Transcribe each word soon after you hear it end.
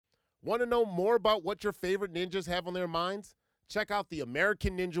Want to know more about what your favorite ninjas have on their minds? Check out the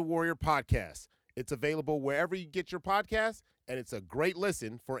American Ninja Warrior podcast. It's available wherever you get your podcasts, and it's a great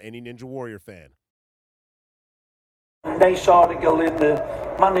listen for any Ninja Warrior fan. Nice article in the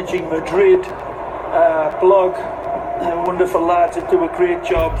Managing Madrid blog. Wonderful lads that do a great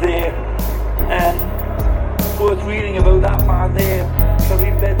job there. And worth reading about that man there.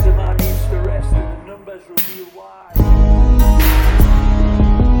 Karim Benzema needs to rest, and the numbers reveal why.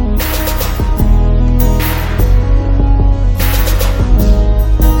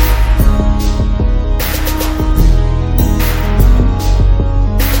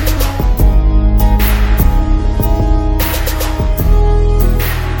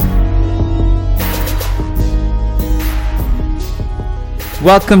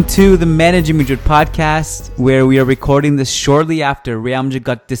 Welcome to the Managing Madrid podcast, where we are recording this shortly after Real Madrid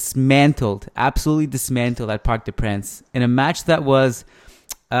got dismantled, absolutely dismantled at Parc des Princes in a match that was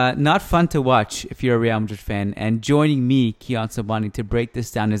not fun to watch if you're a Real Madrid fan. And joining me, Kiyan Sobhani, to break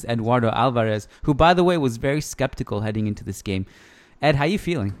this down is Eduardo Alvarez, who, by the way, was very skeptical heading into this game. Ed, how are you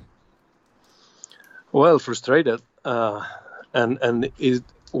feeling? Well, frustrated, and it's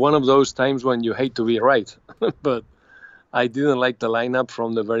one of those times when you hate to be right, but I didn't like the lineup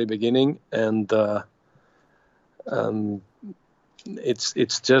from the very beginning, and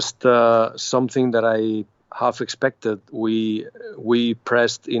it's just something that I half expected. We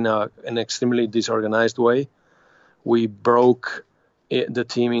pressed in an extremely disorganized way. We broke the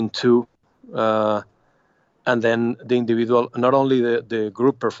team in two, and then the individual, not only the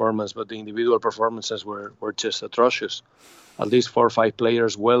group performance, but the individual performances were just atrocious. At least 4 or 5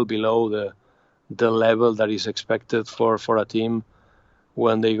 players well below the level that is expected for a team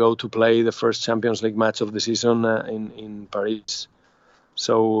when they go to play the first Champions League match of the season in Paris.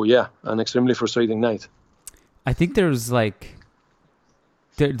 So, yeah, an extremely frustrating night. I think there was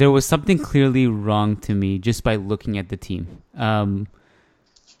there was something clearly wrong to me just by looking at the team. And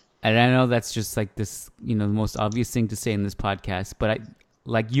I know that's just like this, the most obvious thing to say in this podcast, but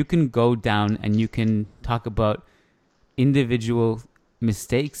you can go down and you can talk about individual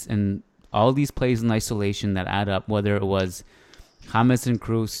mistakes and all these plays in isolation that add up, whether it was James and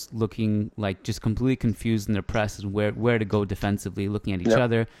Kroos looking like just completely confused in their press and where to go defensively, looking at each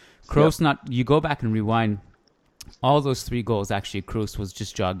other. Kroos you go back and rewind all those 3 goals. Actually, Kroos was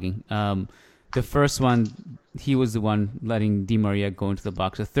just jogging. The first one, he was the one letting Di Maria go into the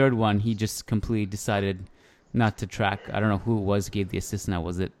box. The third one, he just completely decided not to track. I don't know who it was gave the assist now.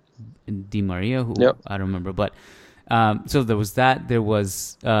 Was it Di Maria? I don't remember, but so there was that. There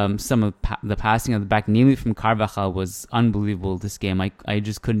was some of the passing of the back, namely from Carvajal, was unbelievable this game. I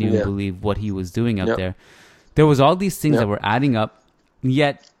just couldn't even believe what he was doing out there. There was all these things that were adding up,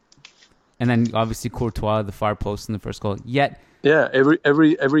 yet, and then obviously Courtois, the far post in the first goal, yet. Yeah,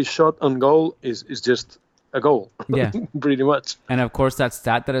 every shot on goal is just a goal. Yeah, pretty much. And of course, that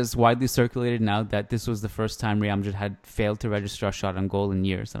stat that is widely circulated now, that this was the first time Real Madrid had failed to register a shot on goal in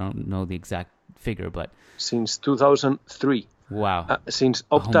years. I don't know the exact figure, but since 2003. Wow. Since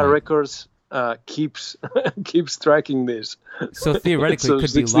Opta Records keeps tracking this. So theoretically, so it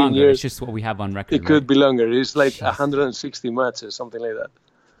could be longer. Years, it's just what we have on record. It could be longer. It's like 160 matches, something like that.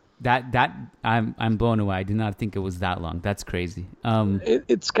 That I'm blown away. I did not think it was that long. That's crazy.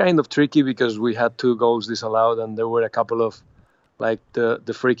 It's kind of tricky because we had 2 goals disallowed, and there were a couple of like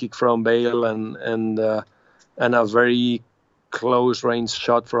the free kick from Bale and a very close range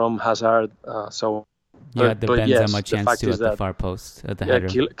shot from Hazard. You had the Benzema chance too at the far post at the header.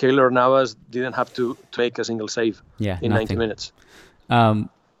 Keylor Navas didn't have to make a single save in 90 minutes.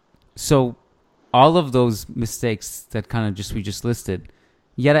 So all of those mistakes that we just listed,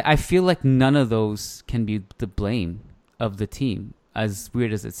 yet I feel like none of those can be the blame of the team, as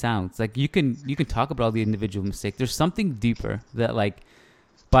weird as it sounds. Like you can talk about all the individual mistakes. There's something deeper that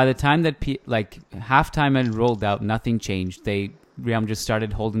by the time that halftime had rolled out, nothing changed. Real just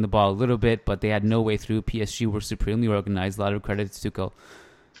started holding the ball a little bit, but they had no way through. PSG were supremely organized. A lot of credit to Tuchel.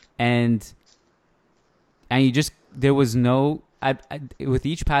 And there was no... with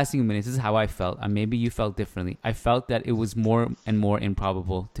each passing minute, this is how I felt. Maybe you felt differently. I felt that it was more and more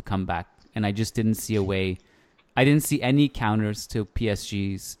improbable to come back. And I just didn't see a way. I didn't see any counters to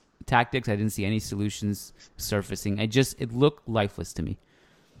PSG's tactics. I didn't see any solutions surfacing. It looked lifeless to me.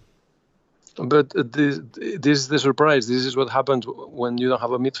 But this is the surprise. This is what happens when you don't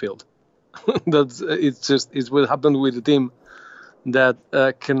have a midfield. It's what happened with the team that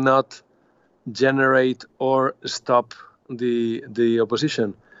cannot generate or stop the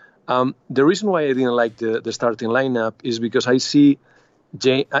opposition. The reason why I didn't like the starting lineup is because I see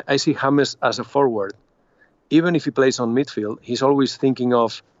James as a forward. Even if he plays on midfield, he's always thinking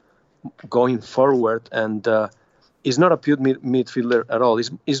of going forward, and is not a pure midfielder at all.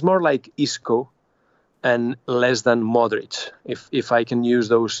 It's more like Isco and less than Modric, if I can use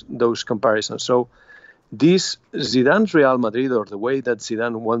those comparisons. So this Zidane's Real Madrid, or the way that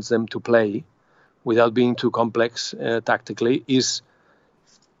Zidane wants them to play, without being too complex tactically, is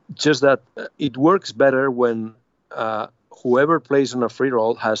just that it works better when whoever plays on a free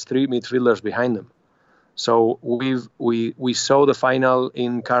roll has three midfielders behind them. So we saw the final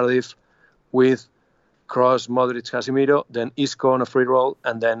in Cardiff with Kroos, Modric, Casemiro, then Isco on a free roll,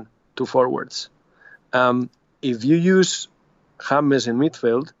 and then two forwards. If you use James in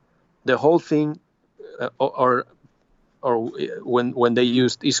midfield, the whole thing, or when they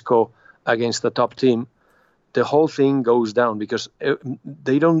used Isco against the top team, the whole thing goes down because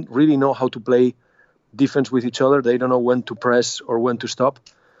they don't really know how to play defense with each other. They don't know when to press or when to stop.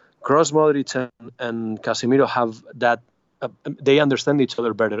 Kroos, Modric, and Casemiro have that. They understand each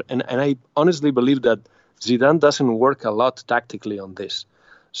other better. And I honestly believe that Zidane doesn't work a lot tactically on this.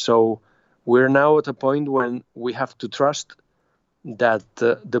 So we're now at a point when we have to trust that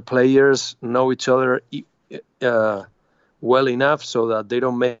the players know each other well enough so that they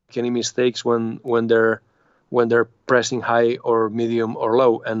don't make any mistakes when they're pressing high or medium or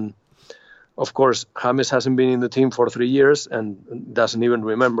low. And of course, James hasn't been in the team for 3 years and doesn't even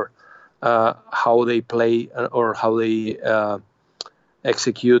remember how they play or how they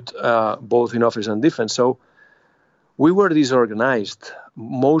execute both in offense and defense. So we were disorganized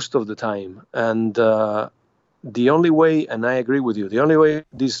most of the time. And the only way, and I agree with you, the only way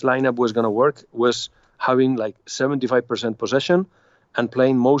this lineup was going to work was having like 75% possession and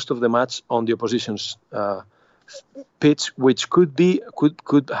playing most of the match on the opposition's pitch, which could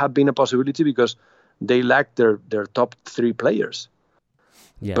have been a possibility because they lacked their top three players.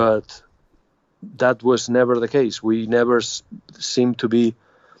 Yeah. But that was never the case. We never seemed to be,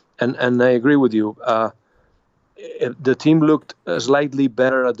 and I agree with you. The team looked slightly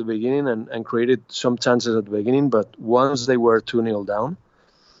better at the beginning and created some chances at the beginning, but once they were 2-0 down,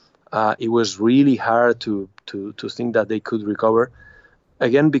 it was really hard to think that they could recover.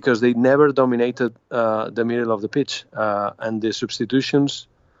 Again, because they never dominated the middle of the pitch, and the substitutions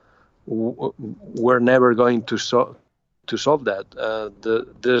were never going to solve that.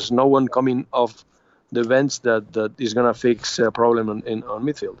 There's no one coming off the bench that is going to fix a problem on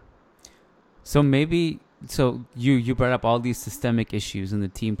midfield. So you brought up all these systemic issues and the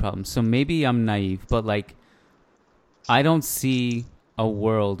team problems. So maybe I'm naive, but like I don't see a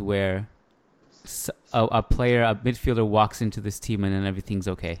world where a player, a midfielder walks into this team and then everything's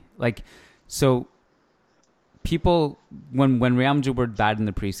okay. Like, so people, when Real Madrid were bad in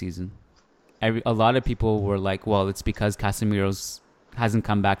the preseason, a lot of people were like, well, it's because Casemiro hasn't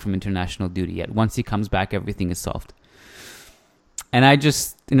come back from international duty yet. Once he comes back, everything is solved. And I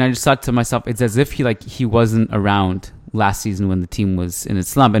just thought to myself, it's as if he wasn't around last season when the team was in its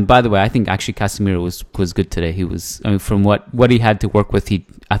slump. And by the way, I think actually Casemiro was good today. He was, I mean, from what he had to work with,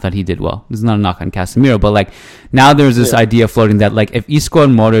 I thought he did well. There's not a knock on Casemiro, but like now there's this idea floating that like if Isco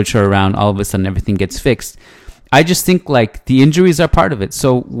and Modric are around, all of a sudden everything gets fixed. I just think like the injuries are part of it.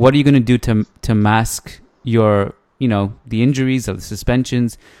 So what are you going to do to mask your, the injuries or the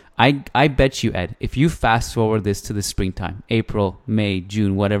suspensions? I bet you, Ed, if you fast forward this to the springtime, April, May,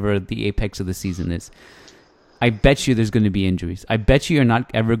 June, whatever the apex of the season is, I bet you there's going to be injuries. I bet you're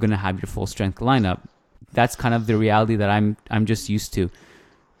not ever going to have your full strength lineup. That's kind of the reality that I'm just used to.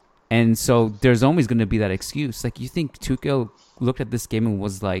 And so there's always going to be that excuse. Like, you think Tuchel looked at this game and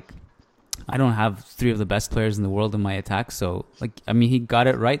was like, I don't have three of the best players in the world in my attack. So, like, I mean, he got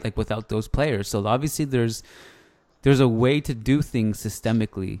it right, like, without those players. So obviously there's a way to do things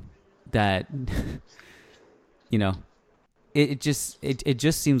systemically that, it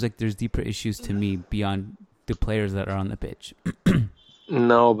just seems like there's deeper issues to me beyond the players that are on the pitch.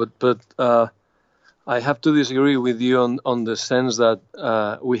 No, but I have to disagree with you on the sense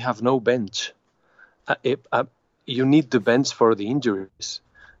that we have no bench. You need the bench for the injuries.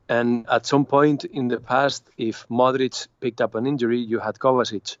 And at some point in the past, if Modric picked up an injury, you had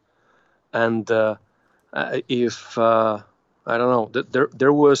Kovacic. And if, I don't know,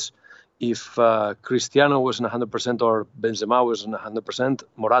 there was, if Cristiano wasn't 100% or Benzema wasn't 100%,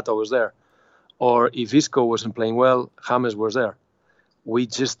 Morata was there. Or if Isco wasn't playing well, James was there. We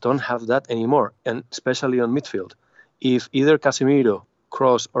just don't have that anymore, and especially on midfield. If either Casemiro,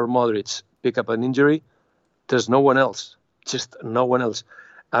 Kroos, or Modric pick up an injury, there's no one else. Just no one else.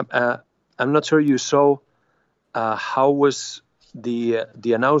 I'm not sure you saw how was the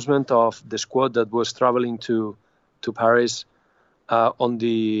announcement of the squad that was traveling to Paris on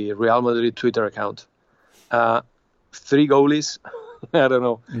the Real Madrid Twitter account. 3 goalies, I don't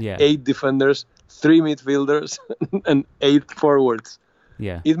know, Yeah. 8 defenders, 3 midfielders, and 8 forwards.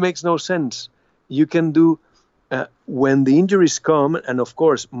 Yeah. It makes no sense. You can do when the injuries come, and of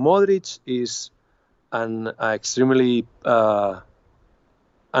course, Modric is an extremely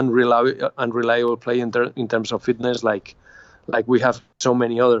unreliable player in terms of fitness, like we have so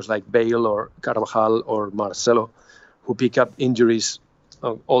many others, like Bale or Carvajal or Marcelo, who pick up injuries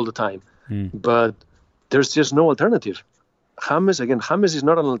all the time. But there's just no alternative. James is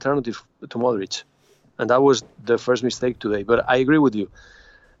not an alternative to Modric. And that was the first mistake today. But I agree with you.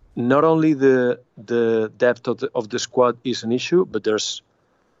 Not only the depth of the squad is an issue, but there's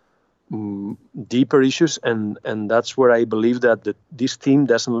deeper issues. And that's where I believe that this team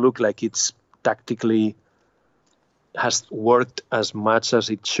doesn't look like it's tactically has worked as much as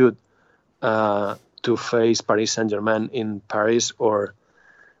it should to face Paris Saint-Germain in Paris, or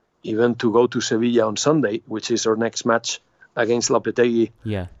even to go to Sevilla on Sunday, which is our next match against Lopetegui,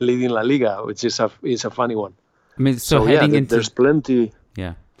 leading La Liga, which is a funny one. I mean, so heading into there's plenty.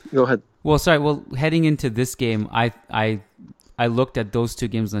 Yeah. Go ahead. Well, sorry. Well, heading into this game, I looked at those 2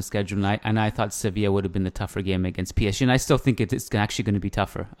 games on the schedule, and I thought Sevilla would have been the tougher game against PSG, and I still think it's actually going to be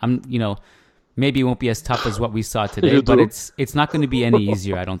tougher. Maybe it won't be as tough as what we saw today, but it's not going to be any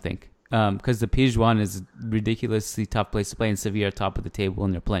easier, I don't think, because the PSG is a ridiculously tough place to play, and Sevilla are top of the table,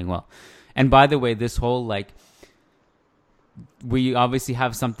 and they're playing well. And by the way, this whole we obviously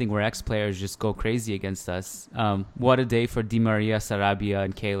have something where ex-players just go crazy against us. What a day for Di Maria, Sarabia,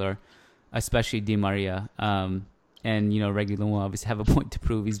 and Keylor, especially Di Maria. And, Reguilón will obviously have a point to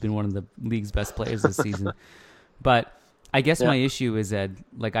prove. He's been one of the league's best players this season. But I guess my issue is that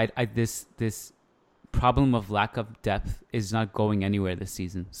this problem of lack of depth is not going anywhere this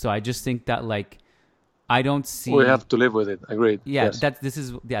season. So I just think that I don't see. We have to live with it. Agreed. Yeah, yes.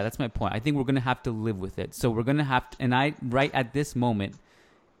 That's my point. I think we're gonna have to live with it. So we're gonna have to, and right at this moment,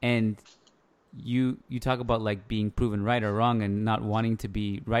 and you talk about being proven right or wrong and not wanting to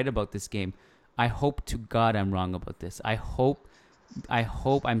be right about this game. I hope to God I'm wrong about this. I hope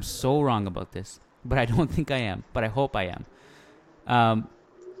I'm so wrong about this, but I don't think I am. But I hope I am.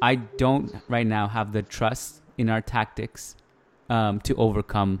 I don't right now have the trust in our tactics to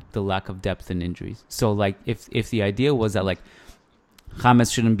overcome the lack of depth and injuries. So if the idea was that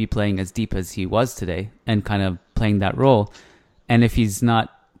James shouldn't be playing as deep as he was today and kind of playing that role, and if he's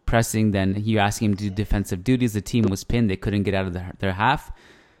not pressing, then you ask him to do defensive duties. The team was pinned; they couldn't get out of their half.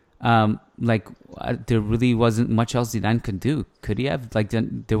 There really wasn't much else Zidane could do. Could he have?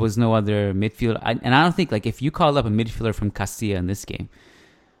 There was no other midfielder, and I don't think if you call up a midfielder from Castilla in this game,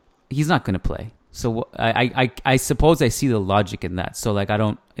 he's not going to play. So I suppose I see the logic in that. So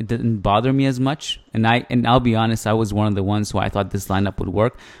it didn't bother me as much. And I'll be honest, I was one of the ones who I thought this lineup would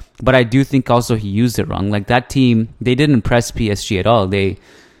work. But I do think also he used it wrong. That team, they didn't press PSG at all. They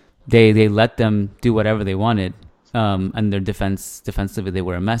let them do whatever they wanted. And their defensively they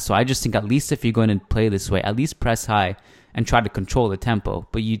were a mess. So I just think at least if you're going to play this way, at least press high and try to control the tempo.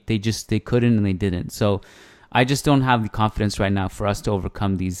 But they couldn't and they didn't. So I just don't have the confidence right now for us to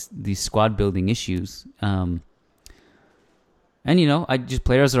overcome these squad building issues.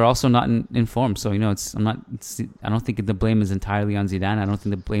 Players are also not in form. So I don't think the blame is entirely on Zidane. I don't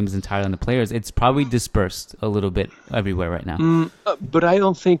think the blame is entirely on the players. It's probably dispersed a little bit everywhere right now. But I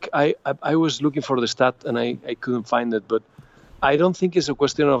don't think I was looking for the stat and I couldn't find it. But I don't think it's a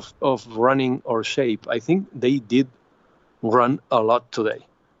question of running or shape. I think they did run a lot today,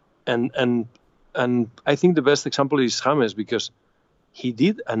 and I think the best example is James, because he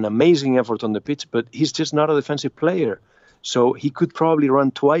did an amazing effort on the pitch, but he's just not a defensive player. So he could probably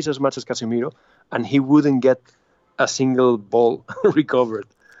run twice as much as Casemiro, and he wouldn't get a single ball recovered.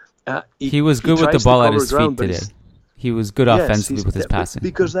 He was good with the ball at his feet today. He was good offensively with his passing.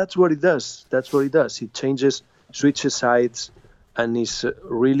 Because that's what he does. He switches sides, and he's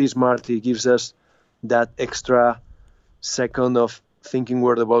really smart. He gives us that extra second of thinking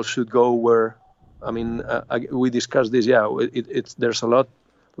where the ball should go, we discussed this. Yeah, there's a lot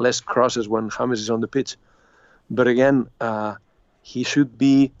less crosses when James is on the pitch. But again, he should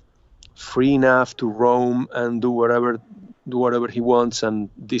be free enough to roam and do whatever he wants and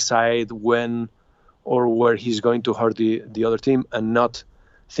decide when or where he's going to hurt the other team, and not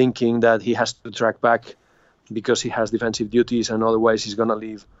thinking that he has to track back because he has defensive duties and otherwise he's going to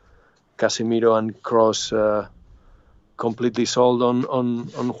leave Casemiro and Kroos completely sold on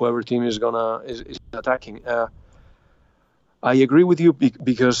whoever team is attacking. I agree with you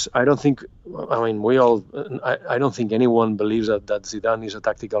because I don't think I don't think anyone believes that Zidane is a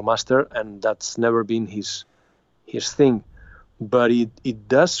tactical master, and that's never been his thing. But it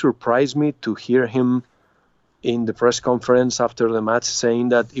does surprise me to hear him in the press conference after the match saying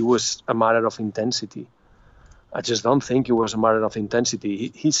that it was a matter of intensity. I just don't think it was a matter of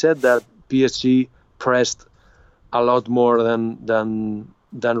intensity. He said that PSG pressed a lot more than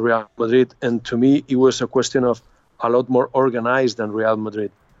Real Madrid, and to me it was a question of a lot more organized than Real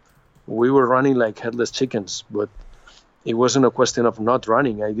Madrid. We were running like headless chickens, but it wasn't a question of not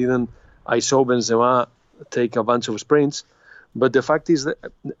running. I saw Benzema take a bunch of sprints, but the fact is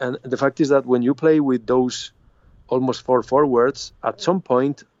that when you play with those almost 4 forwards, at some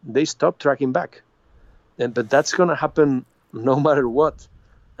point they stop tracking back, but that's going to happen no matter what.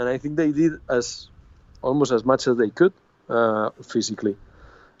 And I think they did almost as much as they could physically.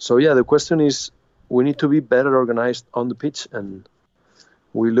 So yeah, the question is, we need to be better organized on the pitch, and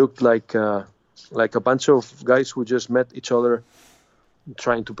we looked like a bunch of guys who just met each other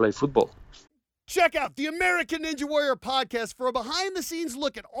trying to play football. Check out the American Ninja Warrior podcast for a behind-the-scenes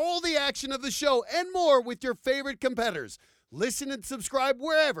look at all the action of the show and more with your favorite competitors. Listen and subscribe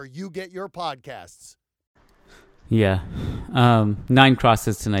wherever you get your podcasts. Yeah. 9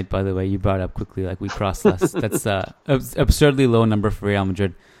 crosses tonight, by the way. You brought up quickly, like we crossed less. That's absurdly low number for Real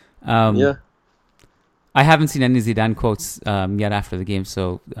Madrid. Yeah. I haven't seen any Zidane quotes yet after the game,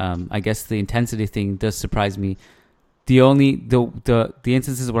 so I guess the intensity thing does surprise me. The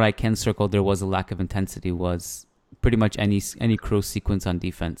instances where I can circle there was a lack of intensity was pretty much any Kroos sequence on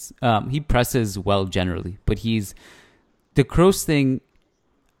defense. He presses well generally, but the Kroos thing.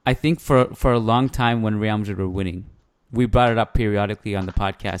 I think for a long time when Real Madrid were winning, we brought it up periodically on the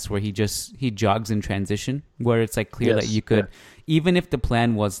podcast where he jogs in transition, where it's like clear that you could, even if the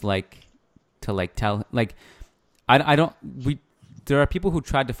plan was there are people who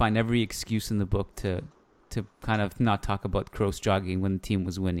tried to find every excuse in the book to kind of not talk about Kroos jogging when the team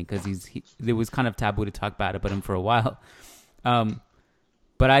was winning, because it was kind of taboo to talk bad about him for a while.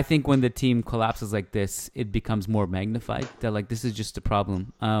 But I think when the team collapses like this, it becomes more magnified. That like this is just a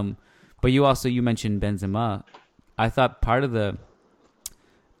problem. But you mentioned Benzema. I thought part of the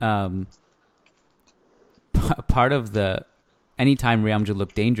anytime Real Madrid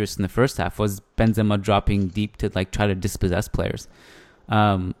looked dangerous in the first half was Benzema dropping deep to like try to dispossess players.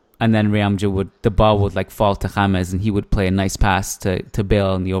 And then Real Madrid the ball would like fall to James and he would play a nice pass to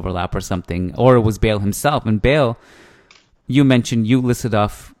Bale in the overlap or something, or it was Bale himself. And Bale, you listed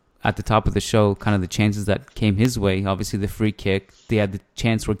off at the top of the show kind of the chances that came his way. Obviously, the free kick. They had the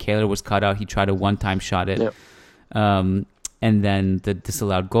chance where Keylor was cut out. He tried a one-time shot it. Yep. And then the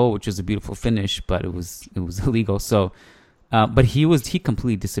disallowed goal, which was a beautiful finish, but it was illegal. So, but he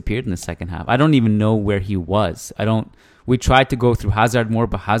completely disappeared in the second half. I don't even know where he was. We tried to go through Hazard more,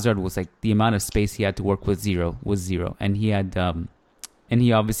 but Hazard was like the amount of space he had to work with was zero. And he had, and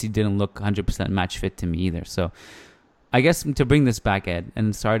he obviously didn't look 100% match fit to me either. So, I guess to bring this back, Ed,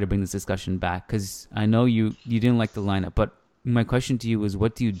 and sorry to bring this discussion back, because I know you didn't like the lineup, but my question to you is,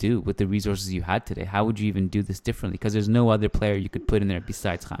 what do you do with the resources you had today? How would you even do this differently? Because there's no other player you could put in there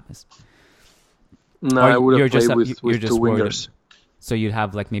besides James. No, I would have played with two wingers. So you'd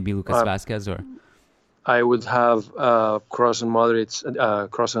have like maybe Lucas Vazquez, or? I would have Kroos and Modric,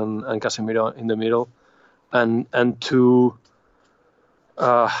 Kroos and Casemiro in the middle, and two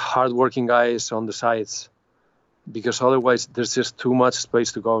hard-working guys on the sides. Because otherwise there's just too much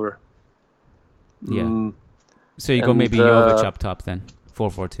space to cover. Yeah. So you go maybe Jovic up top then,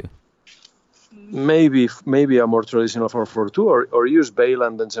 4-4-2. Maybe a more traditional 4-4-2, or use Bale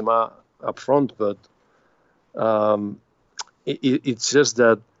and Benzema up front. But it's just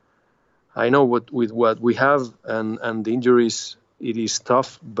that I know with what we have and the injuries, it is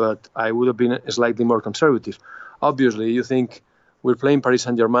tough. But I would have been slightly more conservative. Obviously, you think we're playing Paris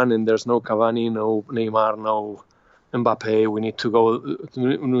Saint-Germain and there's no Cavani, no Neymar, no Mbappe. We need to go.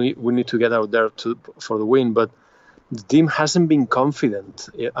 We need to get out there for the win. But the team hasn't been confident.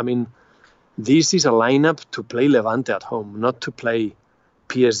 I mean, this is a lineup to play Levante at home, not to play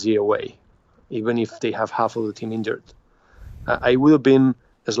PSG away, even if they have half of the team injured. I would have been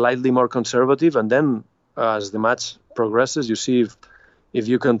slightly more conservative, and then as the match progresses, you see if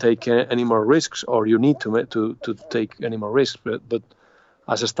you can take any more risks, or you need to take any more risks. But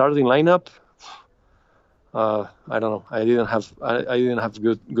as a starting lineup, I don't know. I didn't have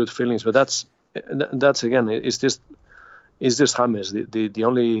good feelings. But that's again, it's just James. The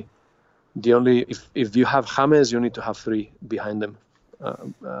only if you have James, you need to have 3 behind them.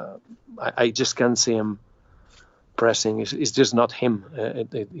 I just can't see him pressing. It's just not him.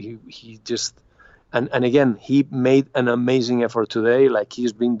 He just. And again, he made an amazing effort today, like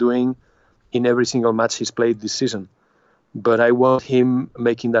he's been doing in every single match he's played this season. But I want him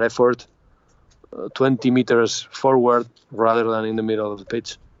making that effort 20 meters forward rather than in the middle of the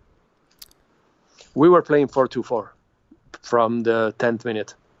pitch. we were playing 4-2-4 from the 10th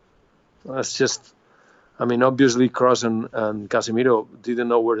minute. That's just, I mean, obviously Kroos and Casemiro didn't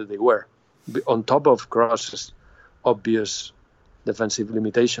know where they were. On top of Kroos's obvious defensive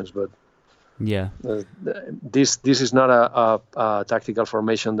limitations, but Yeah. This is not a tactical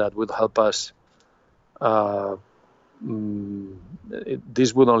formation that would help us.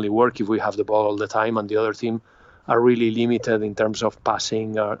 This would only work if we have the ball all the time, and the other team are really limited in terms of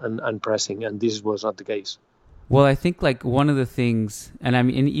passing and pressing, and this was not the case. Well, I think like one of the things, and I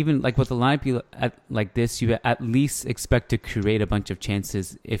mean, and even like with the lineup like this, you at least expect to create a bunch of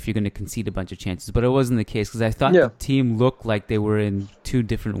chances if you're going to concede a bunch of chances. But it wasn't the case because I thought the team looked like they were in two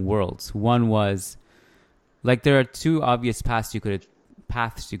different worlds. One was like there are two obvious paths you could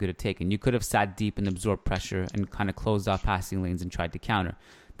have taken. You could have sat deep and absorbed pressure and kind of closed off passing lanes and tried to counter.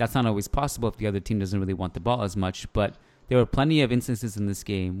 That's not always possible if the other team doesn't really want the ball as much. But there were plenty of instances in this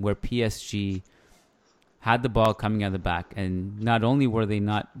game where PSG had the ball coming out of the back, and not only were they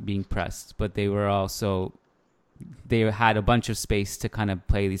not being pressed, but they had a bunch of space to kind of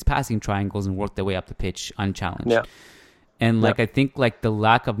play these passing triangles and work their way up the pitch unchallenged. Yeah. And I think like the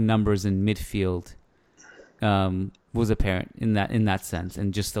lack of numbers in midfield was apparent in that sense,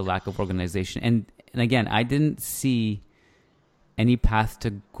 and just the lack of organization. And again, I didn't see any path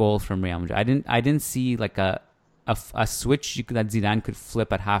to goal from Real Madrid. I didn't see like a switch that Zidane could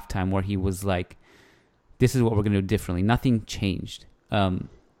flip at halftime where he was like, this is what we're going to do differently. Nothing changed. And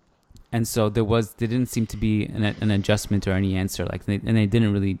so there didn't seem to be an adjustment or any answer, and they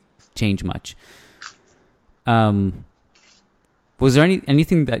didn't really change much. Was there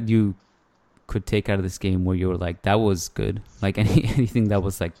anything that you could take out of this game where you were like, that was good? Like anything that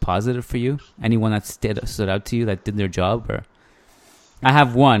was like positive for you? Anyone that stood out to you that did their job? Or I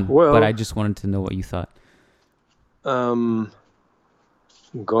have one, but I just wanted to know what you thought. Going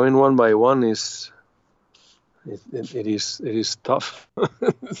one by one is... It is tough.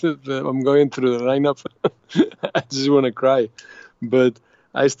 I'm going through the lineup. I just want to cry, but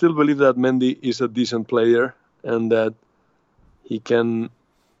I still believe that Mendy is a decent player and that he can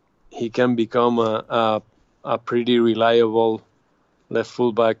become a pretty reliable left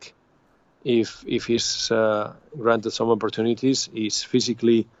fullback if he's granted some opportunities. He's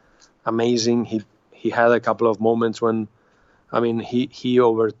physically amazing. He had a couple of moments when, I mean, he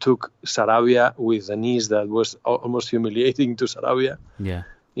overtook Sarabia with a knees that was almost humiliating to Sarabia. Yeah.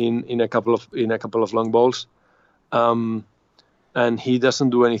 In a couple of long balls, and he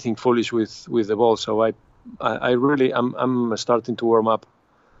doesn't do anything foolish with the ball. So I really I'm starting to warm up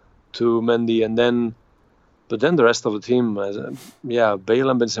to Mendy, but then the rest of the team, Bale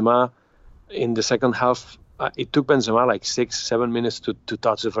and Benzema in the second half. It took Benzema like 6-7 minutes to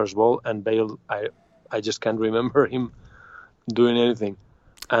touch the first ball, and Bale I just can't remember him doing anything.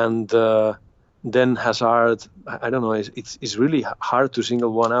 And then Hazard, I don't know, it's really hard to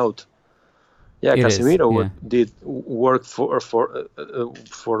single one out. Yeah, Casemiro did work for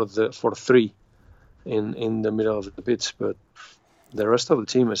three in the middle of the pitch, but the rest of the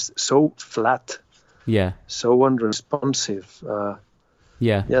team is so flat, so unresponsive.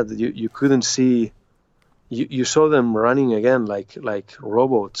 You couldn't see. You saw them running again like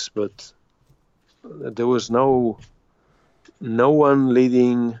robots, but there was no one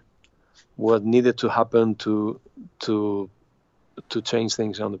leading what needed to happen to change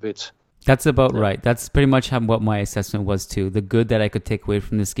things on the pitch. That's about right. That's pretty much what my assessment was too. The good that I could take away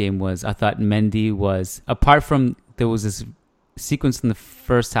from this game was I thought Mendy was, apart from there was this sequence in the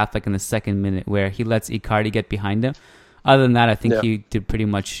first half, like in the second minute, where he lets Icardi get behind him. Other than that, I think he did pretty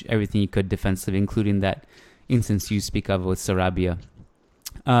much everything he could defensively, including that instance you speak of with Sarabia.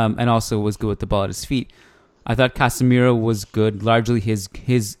 And also was good with the ball at his feet. I thought Casemiro was good. Largely his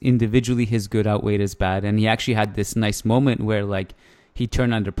individually his good outweighed his bad, and he actually had this nice moment where like he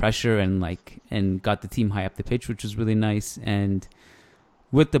turned under pressure and got the team high up the pitch, which was really nice. And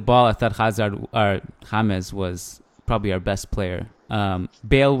with the ball, I thought James was probably our best player.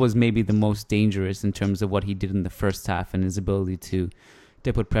 Bale was maybe the most dangerous in terms of what he did in the first half and his ability to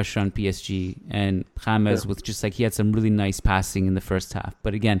put pressure on PSG. And James was just like, he had some really nice passing in the first half.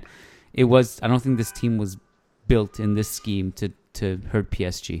 But again, I don't think this team was built in this scheme to hurt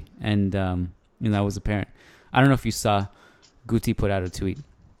PSG. And that was apparent. I don't know if you saw Guti put out a tweet.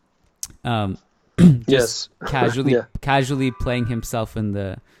 Yes. Casually playing himself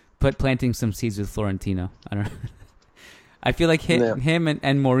planting some seeds with Florentino. I don't know. I feel like him and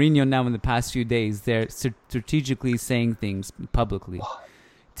Mourinho now in the past few days, they're strategically saying things publicly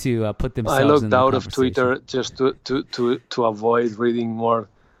to put themselves in the conversation. I logged out of Twitter just to avoid reading more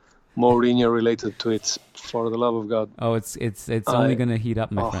Mourinho-related tweets, for the love of God. Oh, it's only going to heat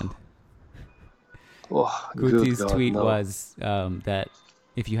up, my friend. Oh, good Guti's God, tweet no. was that,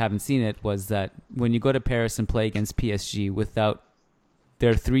 if you haven't seen it, was that when you go to Paris and play against PSG without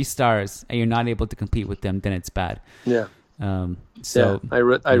their 3 stars and you're not able to compete with them, then it's bad. Yeah. So I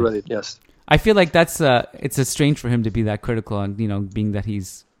read it. Yes. I feel like it's a strange for him to be that critical, and being that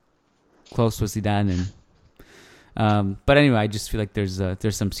he's close with Zidane, and but anyway, I just feel like there's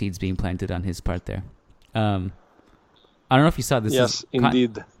some seeds being planted on his part there. I don't know if you saw this. Yes,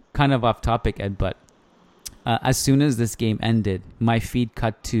 indeed. Kind of off topic, Ed, but as soon as this game ended, my feed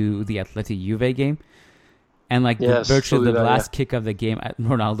cut to the Atleti Juve game, and virtually the last kick of the game,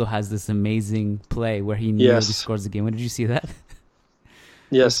 Ronaldo has this amazing play where he nearly scores the game. Did you see that?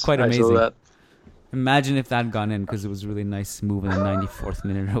 Yes, quite amazing. I saw that. Imagine if that had gone in, because it was a really nice move in the 94th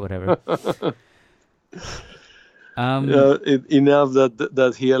minute or whatever. Enough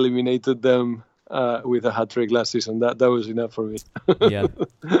that he eliminated them with a hat-trick last season. That was enough for me. Yeah.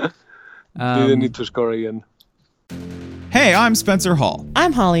 Didn't need to score again. Hey, I'm Spencer Hall.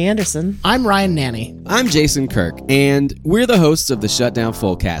 I'm Holly Anderson. I'm Ryan Nanny. I'm Jason Kirk, and we're the hosts of the Shutdown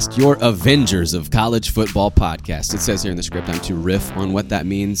Fullcast, your Avengers of College Football podcast. It says here in the script I'm to riff on what that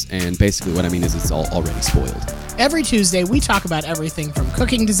means, and basically what I mean is it's all already spoiled. Every Tuesday, we talk about everything from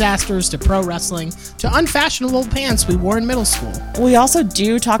cooking disasters to pro wrestling to unfashionable pants we wore in middle school. We also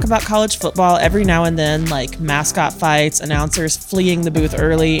do talk about college football every now and then, like mascot fights, announcers fleeing the booth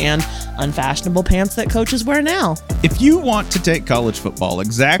early, and unfashionable pants that coaches wear now. If you want to take college football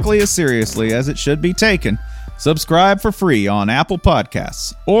exactly as seriously as it should be taken, subscribe for free on Apple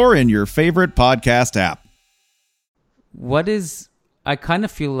Podcasts or in your favorite podcast app. I kind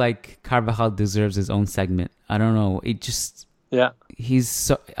of feel like Carvajal deserves his own segment. I don't know.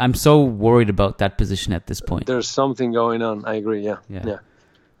 I'm so worried about that position at this point. There's something going on. I agree. Yeah.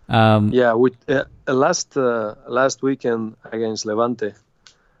 Last weekend against Levante,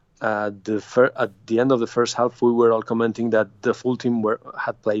 at the end of the first half, we were all commenting that the full team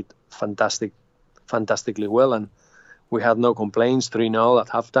had played fantastically well, and we had no complaints. 3-0 at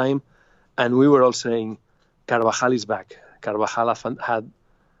halftime, and we were all saying, Carvajal is back. Carvajal had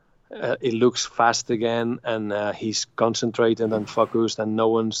it looks fast again, and he's concentrated and focused, and no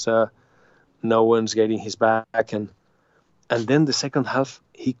one's getting his back. And then the second half,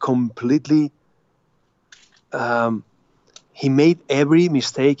 he completely he made every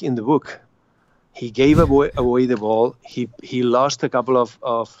mistake in the book. He gave away the ball. He lost a couple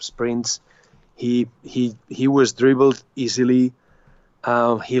of sprints. He was dribbled easily.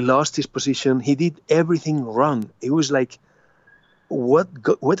 He lost his position. He did everything wrong. It was like,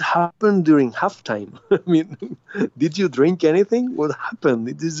 what happened during halftime? I mean, did you drink anything? What happened?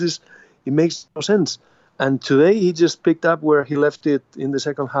 It makes no sense. And today he just picked up where he left it in the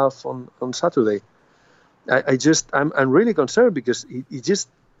second half on Saturday. I'm really concerned because he just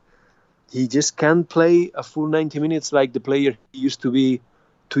can't play a full 90 minutes like the player he used to be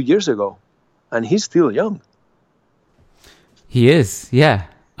 2 years ago, and he's still young. He is, yeah.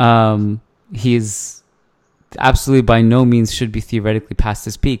 He's absolutely by no means should be theoretically past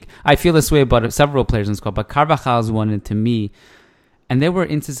his peak. I feel this way about several players in the squad, but Carvajal's one, and to me, and there were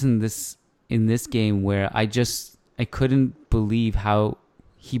instances in this game where I couldn't believe how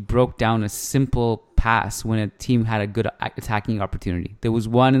he broke down a simple pass when a team had a good attacking opportunity. There was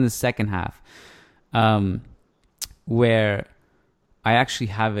one in the second half where I actually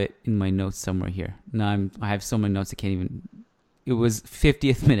have it in my notes somewhere here. Now I have so many notes I can't even. It was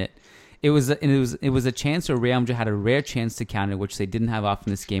 50th minute. It was a chance where Real Madrid had a rare chance to counter, which they didn't have often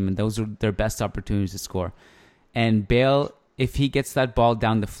in this game, and those were their best opportunities to score. And Bale, if he gets that ball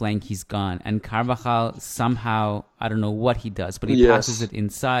down the flank, he's gone. And Carvajal somehow, I don't know what he does, but he passes it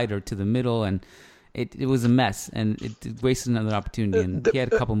inside or to the middle, and it was a mess, and it wasted another opportunity. And he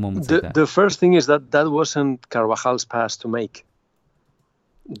had a couple moments like that. The first thing is that wasn't Carvajal's pass to make.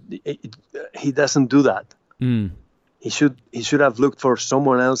 He doesn't do that. He should have looked for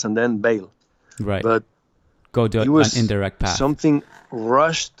someone else and then Bale. Right. But go do an indirect pass. Something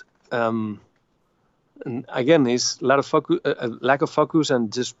rushed. And again, it's a lot of focus, lack of focus,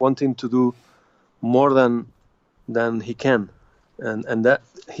 and just wanting to do more than he can. And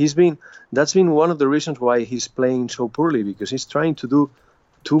that's been one of the reasons why he's playing so poorly, because he's trying to do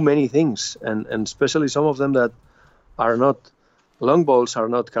too many things, and especially some of them that are not long balls are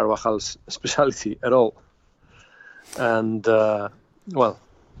not Carvajal's specialty at all. And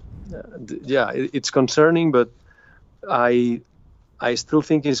it's concerning, but I still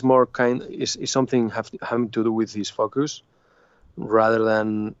think it's more is something having to do with his focus rather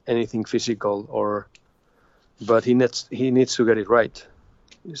than anything physical. But he needs to get it right.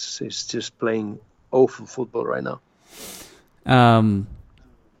 He's just playing awful football right now.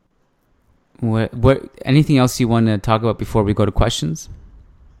 What? Anything else you want to talk about before we go to questions?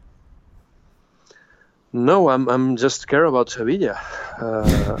 No, I'm just scared about Sevilla.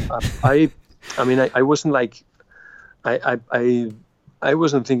 I wasn't like I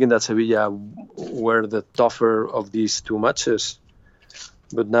wasn't thinking that Sevilla were the tougher of these two matches,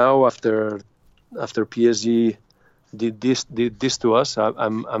 but now after PSG did this to us,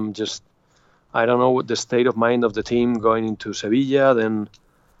 I'm just, I don't know what the state of mind of the team going into Sevilla. Then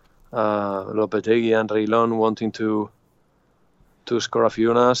Lopetegui and Reilon wanting to score a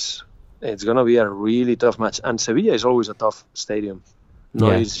few us. It's gonna be a really tough match, and Sevilla is always a tough stadium,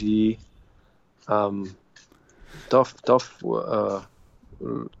 noisy, tough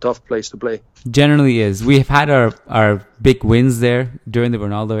place to play. Generally is. We have had our big wins there during the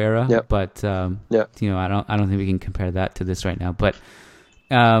Ronaldo era, but you know, I don't think we can compare that to this right now. But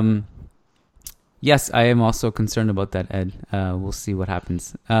yes, I am also concerned about that, Ed. We'll see what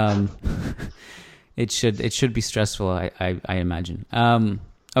happens. It should be stressful, I imagine.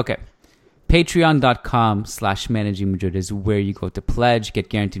 Okay. Patreon.com/Managing Madrid is where you go to pledge, get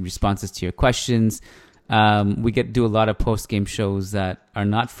guaranteed responses to your questions. We do a lot of post-game shows that are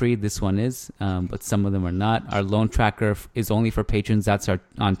not free. This one is, but some of them are not. Our loan tracker is only for patrons. That's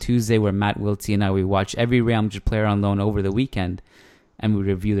on Tuesday, where Matt Wiltsey and I, we watch every Real Madrid player on loan over the weekend, and we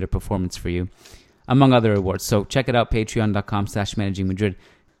review their performance for you, among other awards. So check it out, patreon.com/Managing Madrid.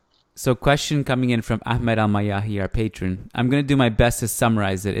 So question coming in from Ahmed Al-Mayahi, our patron. I'm going to do my best to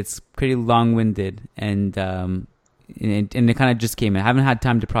summarize it. It's pretty long-winded, and it kind of just came in. I haven't had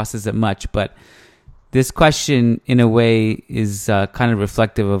time to process it much, but this question, in a way, is kind of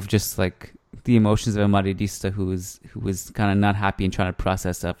reflective of just like the emotions of a Madridista who was kind of not happy and trying to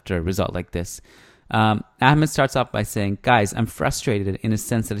process after a result like this. Ahmed starts off by saying, "Guys, I'm frustrated in a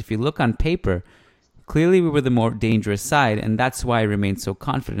sense that if you look on paper, clearly we were the more dangerous side, and that's why I remained so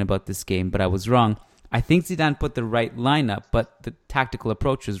confident about this game, but I was wrong. I think Zidane put the right lineup, but the tactical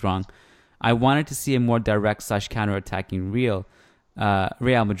approach was wrong. I wanted to see a more direct / counter-attacking Real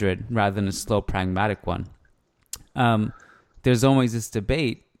Madrid rather than a slow, pragmatic one." There's always this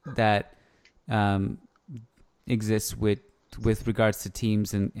debate that exists with regards to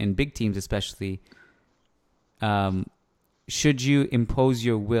teams and big teams especially. Should you impose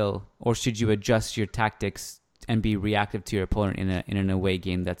your will, or should you adjust your tactics and be reactive to your opponent in an away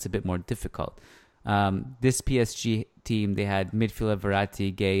game that's a bit more difficult? This PSG team, they had midfielder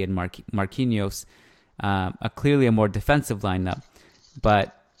Verratti, Gay, and Marquinhos, clearly a more defensive lineup,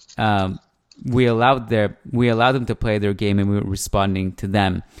 but we allowed them to play their game, and we were responding to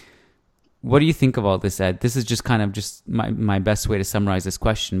them. What do you think of all this, Ed? This is just kind of just my best way to summarize this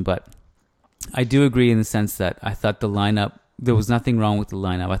question, but I do agree in the sense that I thought the lineup, there was nothing wrong with the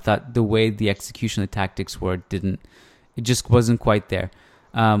lineup. I thought the way the execution of the tactics were, it just wasn't quite there.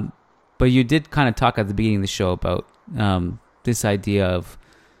 But you did kind of talk at the beginning of the show about this idea of,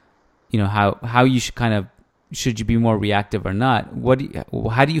 you know, how you should you be more reactive or not?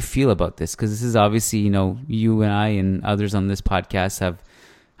 How do you feel about this? Because this is obviously, you know, you and I and others on this podcast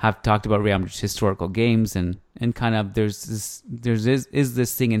have talked about Real Madrid's historical games, and kind of there's this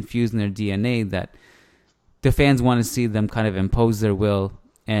thing infused in their DNA that the fans want to see them kind of impose their will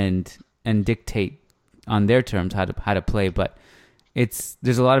and dictate on their terms how to play. But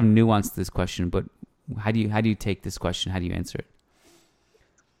there's a lot of nuance to this question. But how do you take this question? How do you answer it?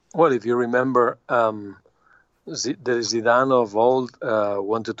 Well, if you remember, the Zidane of old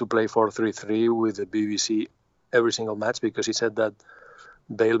wanted to play 4-3-3 with the BBC every single match, because he said that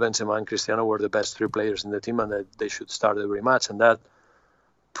Bale, Benzema, and Cristiano were the best three players in the team, and that they should start every match. And that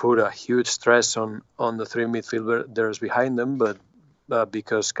put a huge stress on the three midfielders behind them. But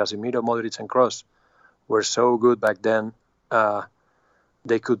because Casemiro, Modric, and Kroos were so good back then,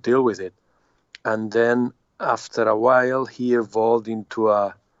 they could deal with it. And then after a while, he evolved into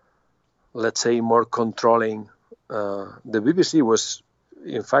a, let's say, more controlling. The BBC was,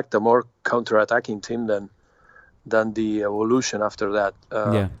 in fact, a more counter-attacking team than the evolution after that.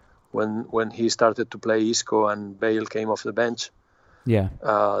 When he started to play Isco and Bale came off the bench,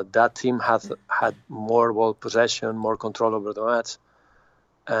 that team had more ball possession, more control over the match.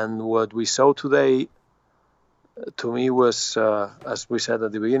 And what we saw today, to me, was, as we said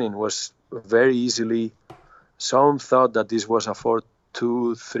at the beginning, was very easily. Some thought that this was a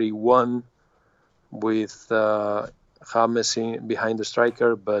 4-2-3-1 with James behind the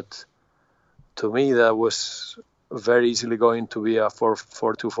striker, but to me that was very easily going to be a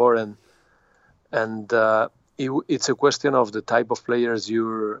 4-4-2-4, and it's a question of the type of players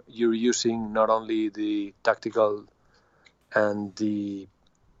you're using, not only the tactical and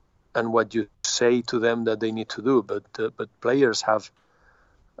what you say to them that they need to do, but players have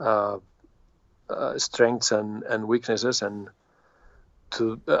strengths and weaknesses, and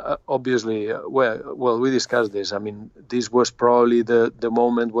to obviously, well, we discussed this. I mean, this was probably the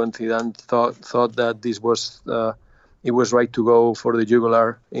moment when Zidane thought that this was it was right to go for the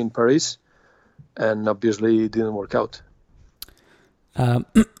jugular in Paris, and obviously it didn't work out.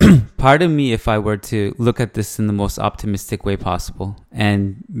 Part of me, if I were to look at this in the most optimistic way possible,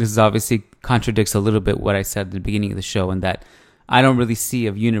 and this is obviously contradicts a little bit what I said at the beginning of the show, and that I don't really see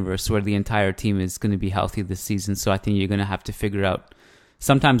a universe where the entire team is going to be healthy this season. So I think you're going to have to figure out,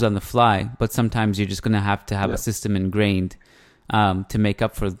 sometimes on the fly, but sometimes you're just going to have a system ingrained to make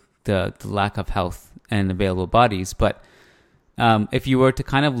up for the lack of health and available bodies. But if you were to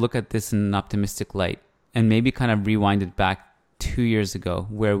kind of look at this in an optimistic light and maybe kind of rewind it back 2 years ago,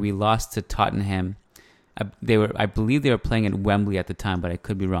 where we lost to Tottenham, I believe they were playing at Wembley at the time, but I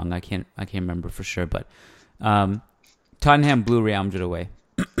could be wrong. I can't remember for sure. But Tottenham blew Real Madrid away.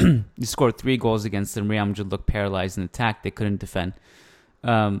 They scored 3 goals against them. Real Madrid looked paralyzed in attack. They couldn't defend.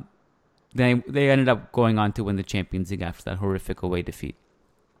 They ended up going on to win the Champions League after that horrific away defeat.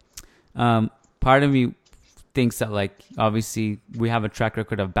 Part of me thinks that, like, obviously we have a track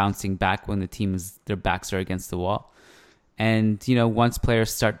record of bouncing back when their backs are against the wall. And, once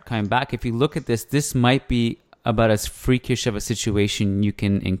players start coming back, if you look at this might be about as freakish of a situation you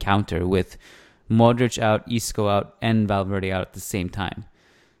can encounter, with Modric out, Isco out, and Valverde out at the same time.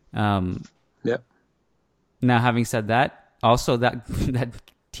 Yeah. Now, having said that, also that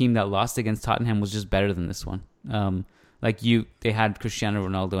team that lost against Tottenham was just better than this one. They had Cristiano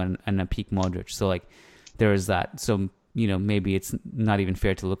Ronaldo and a peak Modric. So, like, there is that. So, maybe it's not even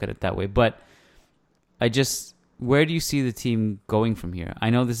fair to look at it that way. But where do you see the team going from here? I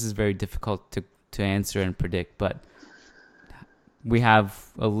know this is very difficult to answer and predict, but we have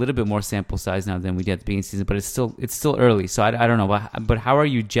a little bit more sample size now than we did at the beginning of the season, but it's still early. So I don't know. But how are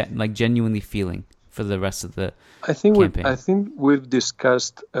you genuinely feeling for the rest of the campaign? I think we've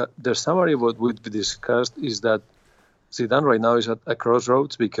discussed, the summary of what we've discussed is that Zidane right now is at a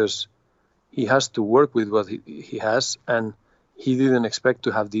crossroads, because he has to work with what he has, and he didn't expect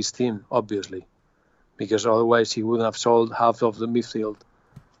to have this team, obviously, because otherwise he wouldn't have sold half of the midfield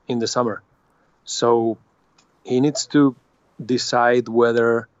in the summer. So he needs to decide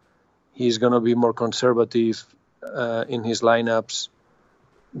whether he's going to be more conservative in his lineups,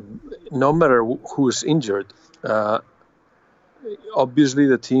 no matter who's injured. Obviously,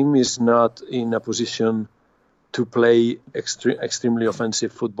 the team is not in a position to play extremely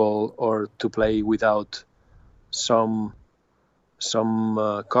offensive football, or to play without some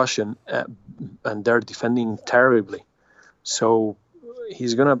caution, and they're defending terribly. So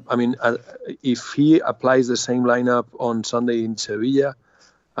he's gonna. I mean, if he applies the same lineup on Sunday in Sevilla,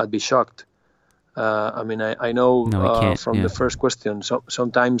 I'd be shocked. I mean, I know from the first question. So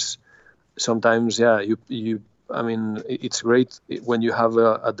sometimes, you. I mean, it's great when you have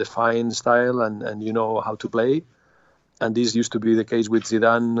a defined style and you know how to play. And this used to be the case with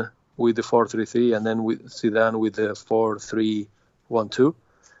Zidane with the 4-3-3, and then with Zidane with the 4-3-1-2.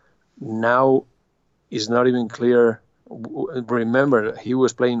 Now it's not even clear. Remember, he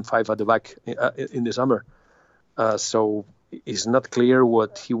was playing 5 at the back in the summer. So it's not clear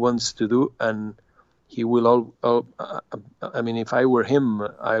what he wants to do, and he will I mean, if I were him,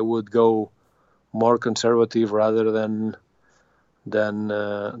 I would go more conservative rather than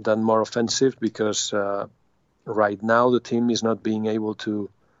more offensive, because right now the team is not being able to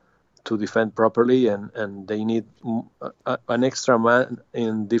defend properly, and they need an extra man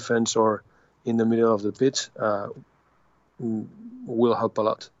in defense or in the middle of the pitch. Will help a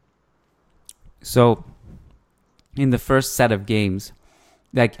lot. So, in the first set of games,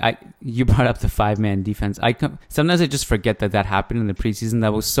 you brought up the 5-man defense. Sometimes I just forget that happened in the preseason.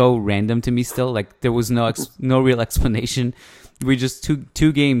 That was so random to me. Still, like, there was no real explanation. We just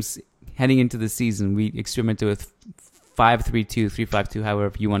two games heading into the season, we experimented with 5-3-2, 3-5-2,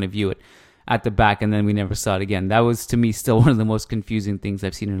 however you want to view it, at the back, and then we never saw it again. That was, to me, still one of the most confusing things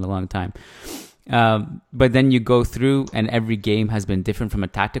I've seen in a long time. But then you go through, and every game has been different from a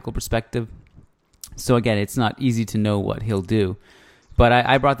tactical perspective. So again, it's not easy to know what he'll do. But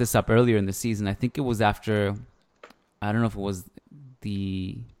I brought this up earlier in the season. I think it was after, I don't know if it was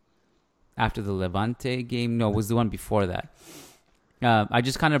after the Levante game. No, it was the one before that. I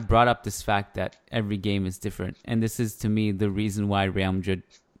just kind of brought up this fact that every game is different. And this is, to me, the reason why Real Madrid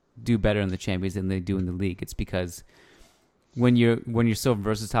do better in the Champions than they do in the league. It's because when you're so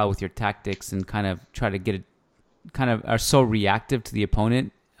versatile with your tactics and kind of try to get it, kind of are so reactive to the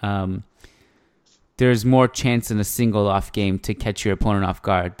opponent, there's more chance in a single off game to catch your opponent off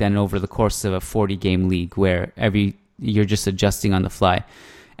guard than over the course of a 40-game league where you're just adjusting on the fly.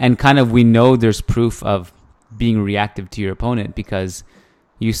 And kind of we know there's proof of being reactive to your opponent because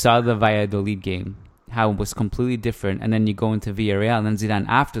you saw the Valladolid game, how it was completely different. And then you go into Villarreal, and then Zidane,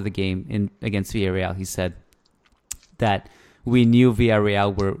 after the game against Villarreal, he said that we knew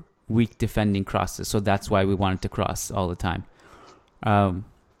Villarreal were weak defending crosses, so that's why we wanted to cross all the time.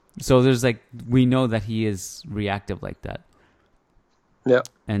 So there's like, we know that he is reactive like that. Yeah.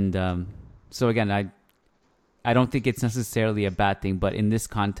 And so again, I don't think it's necessarily a bad thing, but in this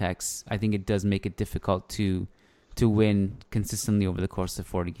context, I think it does make it difficult to win consistently over the course of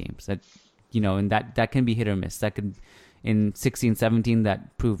 40 games. That, you know, and that can be hit or miss. That could, in 16-17,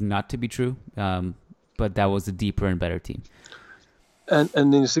 that proved not to be true, but that was a deeper and better team. And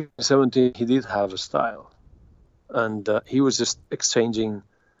in 16-17, he did have a style, and he was just exchanging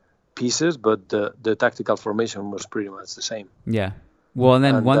pieces, but the tactical formation was pretty much the same. Yeah. Well, and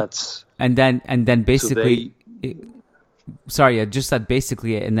then basically, just that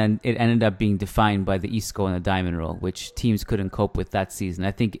basically, and then it ended up being defined by the Isco and the diamond roll, which teams couldn't cope with that season.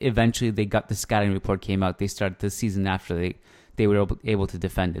 I think eventually they got the scouting report came out. They started the season after they were able to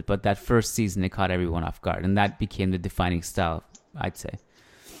defend it, but that first season it caught everyone off guard, and that became the defining style, I'd say.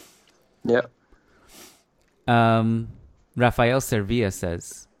 Yeah. Rafael Servia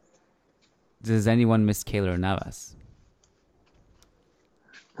says, does anyone miss Keylor Navas?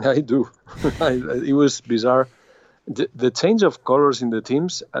 I do. It was bizarre. The change of colors in the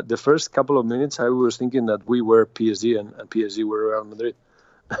teams, at the first couple of minutes, I was thinking that we were PSG and PSG were Real Madrid.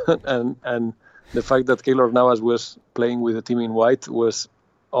 and the fact that Keylor Navas was playing with a team in white was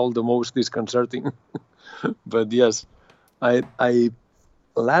all the most disconcerting. But yes, I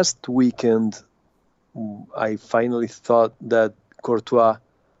last weekend, I finally thought that Courtois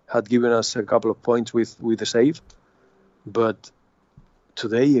had given us a couple of points with the save. But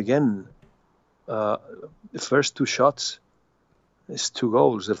today, again, the first two shots is 2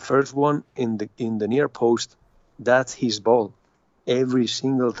 goals. The first one in the near post, that's his ball. Every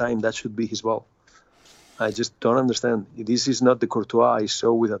single time, that should be his ball. I just don't understand. This is not the Courtois I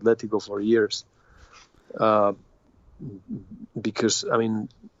saw with Atletico for years. Because, I mean,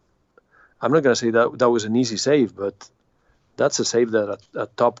 I'm not going to say that was an easy save, but that's a save that a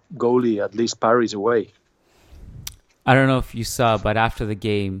top goalie at least parries away. I don't know if you saw, but after the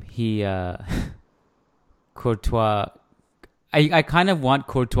game, he Courtois. I kind of want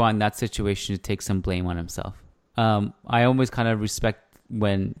Courtois in that situation to take some blame on himself. I always kind of respect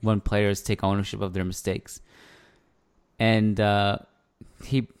when players take ownership of their mistakes. And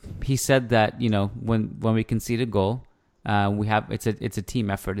he said that, you know, when we concede a goal, it's a team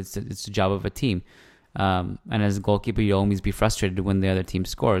effort. It's a job of a team. And as a goalkeeper, you'll always be frustrated when the other team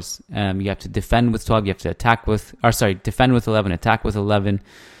scores. You have to defend with 12. You have to defend with 11, attack with 11.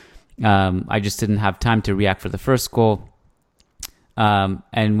 I just didn't have time to react for the first goal.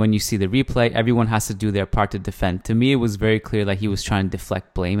 And when you see the replay, everyone has to do their part to defend. To me, it was very clear that he was trying to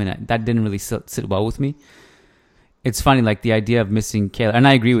deflect blame, and that didn't really sit well with me. It's funny, like the idea of missing Keylor, and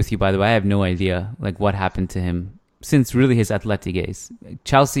I agree with you, by the way. I have no idea like what happened to him since really his Athletic days.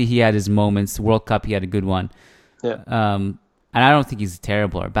 Chelsea, he had his moments. World Cup, he had a good one. Yeah. And I don't think he's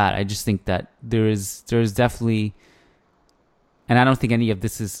terrible or bad. I just think that there is definitely, and I don't think any of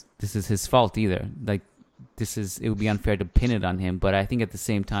this is his fault either. Like it would be unfair to pin it on him. But I think at the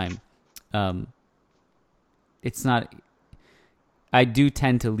same time, it's not. I do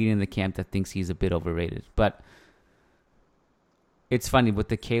tend to lean in the camp that thinks he's a bit overrated, but. It's funny, with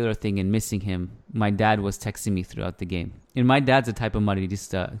the Keylor thing and missing him, my dad was texting me throughout the game. And my dad's a type of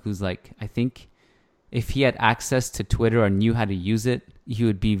Madridista who's like, I think if he had access to Twitter or knew how to use it, he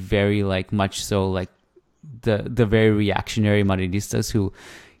would be very like much so like the very reactionary Madridistas who...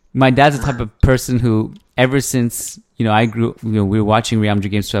 My dad's the type of person who, ever since, you know, we were watching Real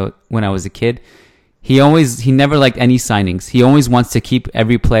Madrid games when I was a kid, he never liked any signings. He always wants to keep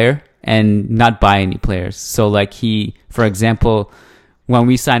every player and not buy any players. So like for example, when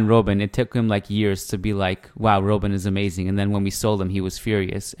we signed Robben, it took him like years to be like, wow, Robben is amazing. And then when we sold him, he was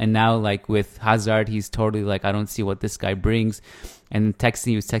furious. And now like with Hazard, he's totally like, I don't see what this guy brings. And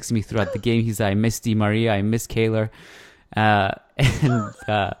he was texting me throughout the game. He's like, I miss Di Maria, I miss Keylor.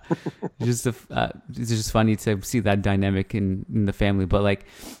 It's just funny to see that dynamic in the family. But like,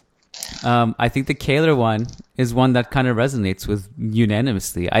 I think the Keylor one is one that kind of resonates with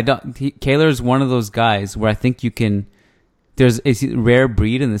unanimously. Keylor is one of those guys where I think there's a rare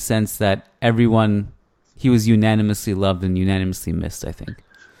breed in the sense that he was unanimously loved and unanimously missed, I think.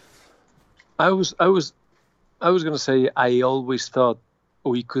 I was going to say, I always thought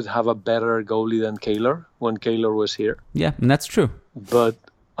we could have a better goalie than Keylor when Keylor was here. Yeah, and that's true. But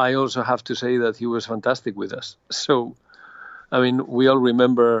I also have to say that he was fantastic with us. So I mean, we all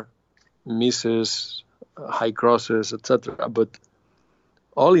remember misses, high crosses, etc. But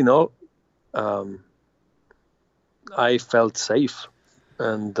all in all, I felt safe.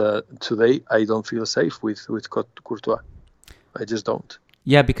 And today, I don't feel safe with Courtois. I just don't.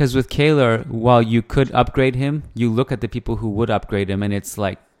 Yeah, because with Keylor, while you could upgrade him, you look at the people who would upgrade him, and it's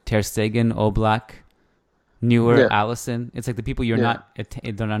like Ter Stegen, Oblak, Neuer, Alisson. It's like the people they're not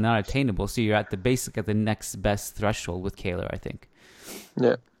attainable. So you're at the next best threshold with Keylor, I think.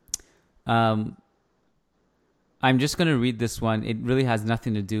 Yeah. I'm just going to read this one. It really has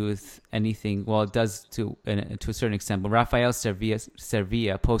nothing to do with anything. Well, it does to a certain extent. But Rafael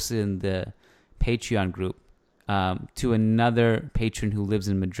Servia posted in the Patreon group to another patron who lives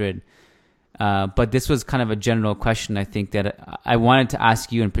in Madrid. But this was kind of a general question, I think, that I wanted to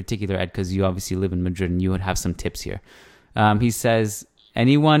ask you in particular, Ed, because you obviously live in Madrid and you would have some tips here. He says,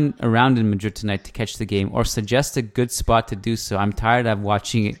 anyone around in Madrid tonight to catch the game or suggest a good spot to do so? I'm tired of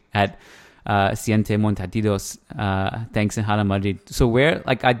watching it at Siente Montaditos, thanks in Hala Madrid. So where,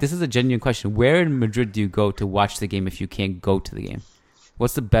 this is a genuine question. Where in Madrid do you go to watch the game if you can't go to the game?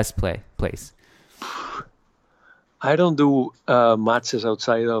 What's the best place? I don't do matches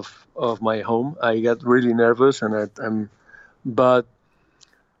outside of my home. I get really nervous, and the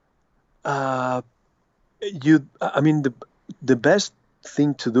best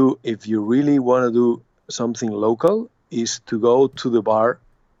thing to do if you really want to do something local is to go to the bar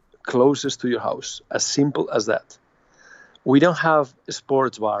closest to your house. As simple as that. We don't have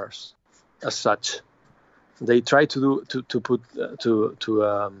sports bars as such. They tried to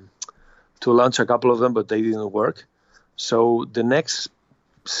launch a couple of them, but they didn't work. So the next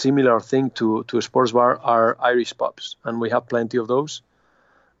similar thing to a sports bar are Irish pubs, and we have plenty of those.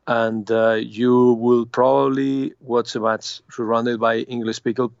 And you will probably watch a match surrounded by English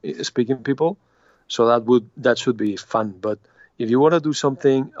speaking people, so that should be fun. But if you want to do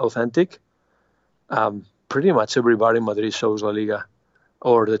something authentic, pretty much every bar in Madrid shows La Liga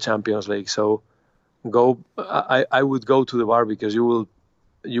or the Champions League. So go. I would go to the bar because you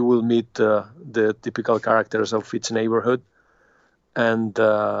will meet the typical characters of each neighborhood, and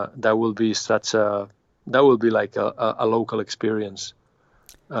that will be like a local experience.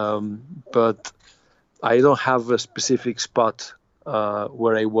 But I don't have a specific spot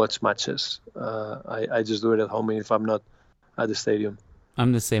where I watch matches. I just do it at home if I'm not at the stadium.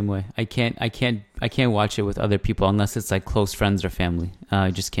 I'm the same way. I can't watch it with other people unless it's like close friends or family.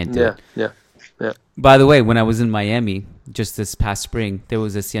 I just can't do it. Yeah. By the way, when I was in Miami just this past spring, there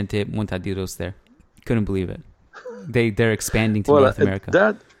was a Siente Montaditos there. Couldn't believe it. They're expanding to North America.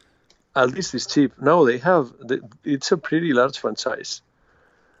 That at least is cheap. No, it's a pretty large franchise.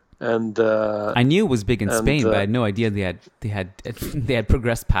 And I knew it was big in Spain, but I had no idea they had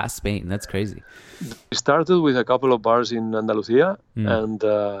progressed past Spain. That's crazy. We started with a couple of bars in Andalusia, and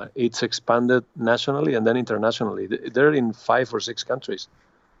it's expanded nationally and then internationally. They're in 5 or 6 countries.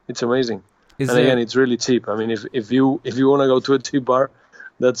 It's amazing. Again, it's really cheap. I mean, if you want to go to a cheap bar,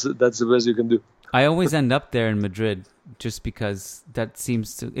 that's the best you can do. I always end up there in Madrid just because that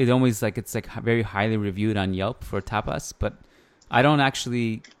seems to. It always it's very highly reviewed on Yelp for tapas, but I don't like.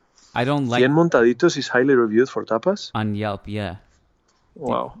 Cien Montaditos is highly reviewed for tapas? On Yelp, yeah.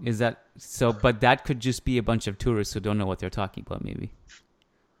 Wow. Is that so? But that could just be a bunch of tourists who don't know what they're talking about, maybe.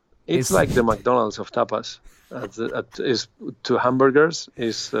 It's like the McDonald's of tapas. Is to hamburgers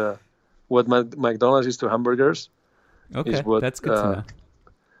is what McDonald's is to hamburgers. Okay, that's good to know.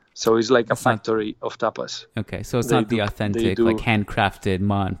 So it's like a factory of tapas. Okay, so it's not the authentic, handcrafted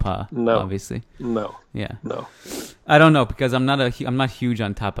ma and pa. No, obviously. No. Yeah. No. I don't know because I'm not huge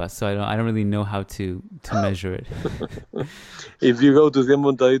on tapas, so I don't really know how to measure it. If you go to Cien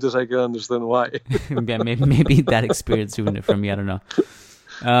Montaditos, I can understand why. maybe that experience ruined it for me. I don't know.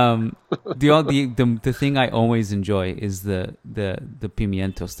 The thing I always enjoy is the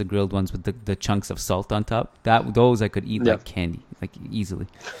pimientos, the grilled ones with the chunks of salt on top. Those I could eat like candy, like easily.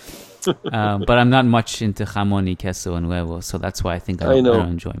 But I'm not much into jamón y queso and huevo, so that's why I think I don't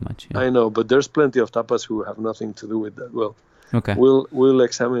enjoy much. Yeah. I know, but there's plenty of tapas who have nothing to do with that. Well, okay, we'll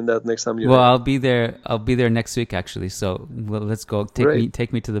examine that next time Well, I'll be there next week actually. So let's go.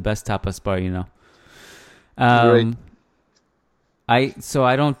 Take me to the best tapas bar, Great.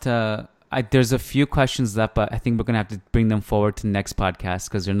 There's a few questions left, but I think we're going to have to bring them forward to the next podcast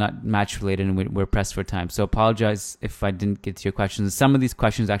because they're not match related and we're pressed for time. So apologize if I didn't get to your questions. Some of these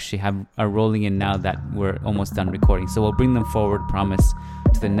questions actually are rolling in now that we're almost done recording. So we'll bring them forward, promise,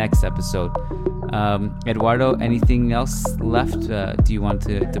 to the next episode. Eduardo, anything else left? Do you want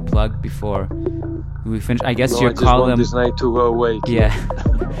to plug before We finish. I guess No, your I just want column. this night to go away. Yeah,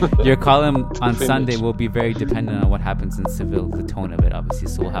 your column on Finish. Sunday will be very dependent on what happens in Seville. The tone of it, obviously.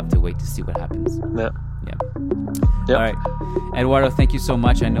 So we'll have to wait to see what happens. Yeah. Yeah. Yep. All right, Eduardo. Thank you so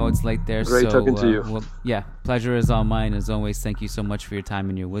much. I know it's late there. Great talking to you. Well, yeah, pleasure is all mine as always. Thank you so much for your time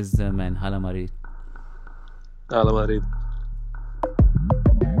and your wisdom. And Hala Madrid. Hala Madrid.